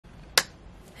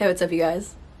Hey, what's up, you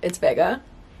guys? It's Vega.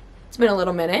 It's been a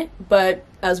little minute, but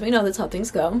as we know, that's how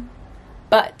things go.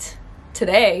 But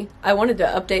today, I wanted to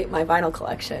update my vinyl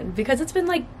collection because it's been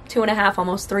like 2.5,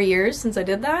 almost 3 years since I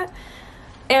did that.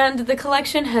 And the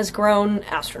collection has grown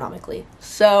astronomically.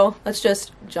 So let's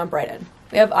just jump right in.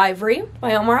 We have Ivory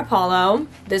by Omar Apollo.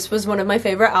 This was one of my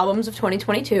favorite albums of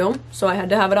 2022, so I had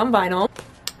to have it on vinyl.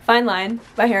 Fine Line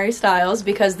by Harry Styles,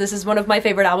 because this is one of my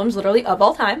favorite albums literally of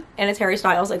all time, and it's Harry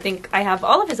Styles. I think I have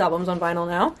all of his albums on vinyl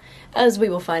now, as we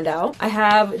will find out. I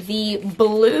have the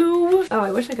blue, oh,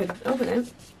 I wish I could open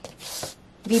it.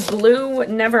 The Blue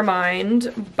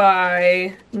Nevermind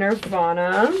by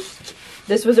Nirvana.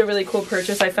 This was a really cool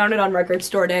purchase. I found it on Record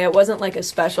Store Day. It wasn't like a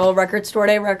special Record Store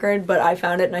Day record, but I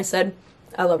found it and I said,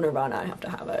 I love Nirvana, I have to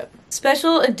have it.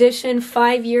 Special edition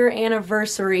 5-year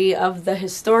anniversary of The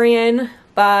Historian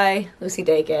by Lucy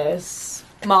Dacus.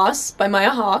 Moss by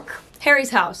Maya Hawke. Harry's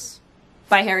House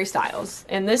by Harry Styles.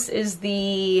 And this is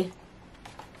the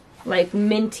like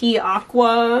minty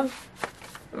aqua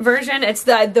version. It's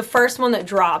the first one that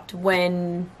dropped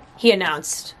when he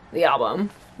announced the album.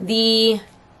 The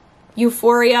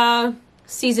Euphoria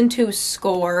Season 2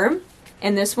 score.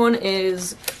 And this one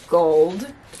is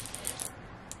gold.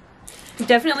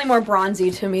 Definitely more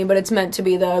bronzy to me, but it's meant to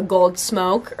be the gold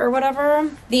smoke or whatever.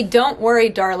 The Don't Worry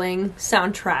Darling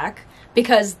soundtrack,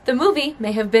 because the movie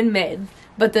may have been mid,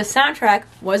 but the soundtrack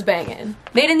was banging.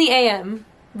 Made in the AM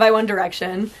by One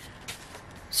Direction.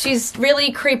 She's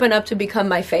really creeping up to become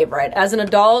my favorite. As an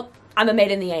adult, I'm a Made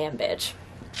in the AM bitch.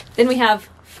 Then we have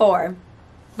 4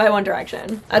 by One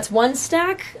Direction. That's one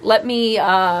stack. Let me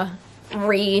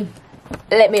reacclimate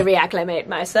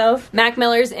myself. Mac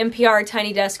Miller's NPR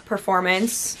Tiny Desk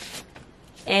Performance.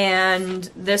 And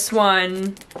this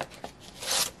one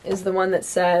is the one that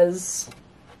says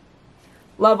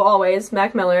Love Always,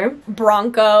 Mac Miller.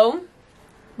 Bronco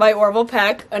by Orville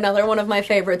Peck, another one of my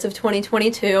favorites of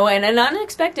 2022, and an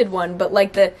unexpected one, but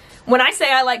like when I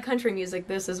say I like country music,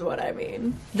 this is what I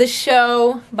mean. The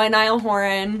Show by Niall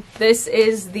Horan. This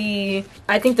is I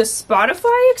think the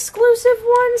Spotify exclusive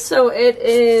one, so it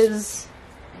is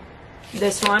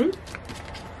this one.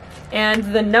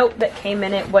 And the note that came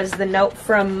in it was the note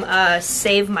from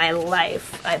Save My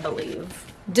Life, I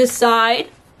believe. Decide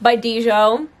by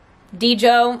Dijo.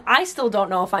 Dijo, I still don't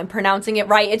know if I'm pronouncing it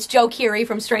right. It's Joe Keery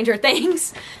from Stranger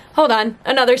Things. Hold on,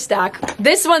 another stack.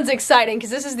 This one's exciting because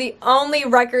this is the only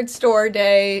Record Store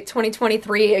Day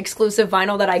 2023 exclusive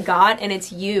vinyl that I got, and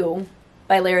it's You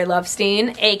by Larry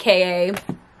Lovestein, aka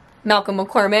Malcolm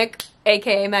McCormick,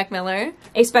 aka Mac Miller.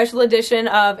 A special edition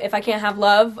of If I Can't Have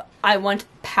Love, I Want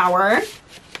Power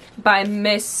by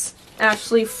Miss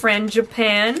Ashley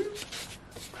Frangipan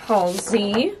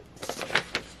Halsey.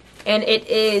 And it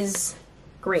is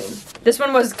green. This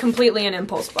one was completely an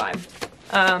impulse buy.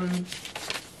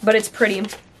 But it's pretty.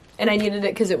 And I needed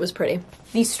it because it was pretty.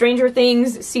 The Stranger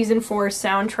Things Season 4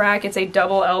 soundtrack. It's a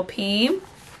double LP.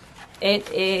 It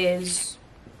is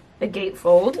a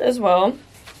gatefold as well.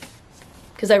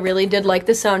 Because I really did like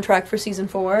the soundtrack for Season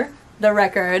 4. The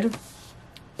Record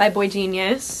by Boy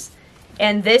Genius.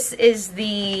 And this is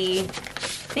I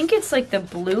think it's like the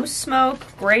blue smoke,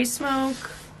 gray smoke.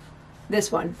 This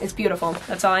one. It's beautiful.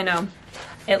 That's all I know.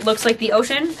 It looks like the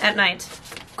ocean at night.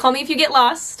 Call Me If You Get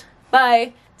Lost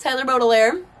by Tyler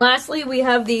Baudelaire. Lastly, we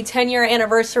have the 10-year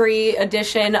anniversary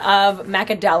edition of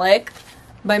Macadelic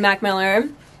by Mac Miller.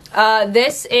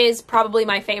 This is probably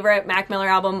my favorite Mac Miller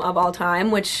album of all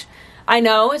time, which I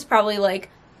know is probably like,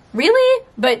 really?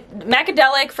 But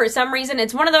Macadelic, for some reason,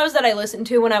 it's one of those that I listened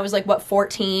to when I was like, what,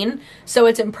 14? So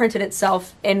it's imprinted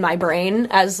itself in my brain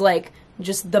as like,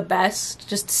 just the best,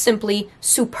 just simply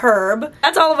superb.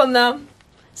 That's all of them though.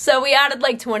 So we added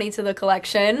like 20 to the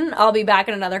collection. I'll be back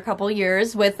in another couple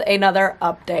years with another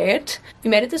update. If you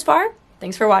made it this far,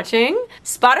 thanks for watching.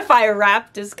 Spotify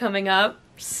Wrapped is coming up,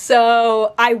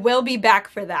 so I will be back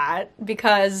for that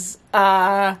because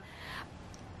I've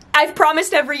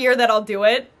promised every year that I'll do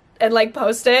it and like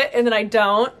post it, and then I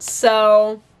don't,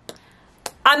 so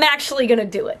I'm actually gonna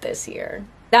do it this year.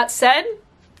 That said,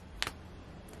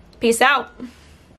 peace out.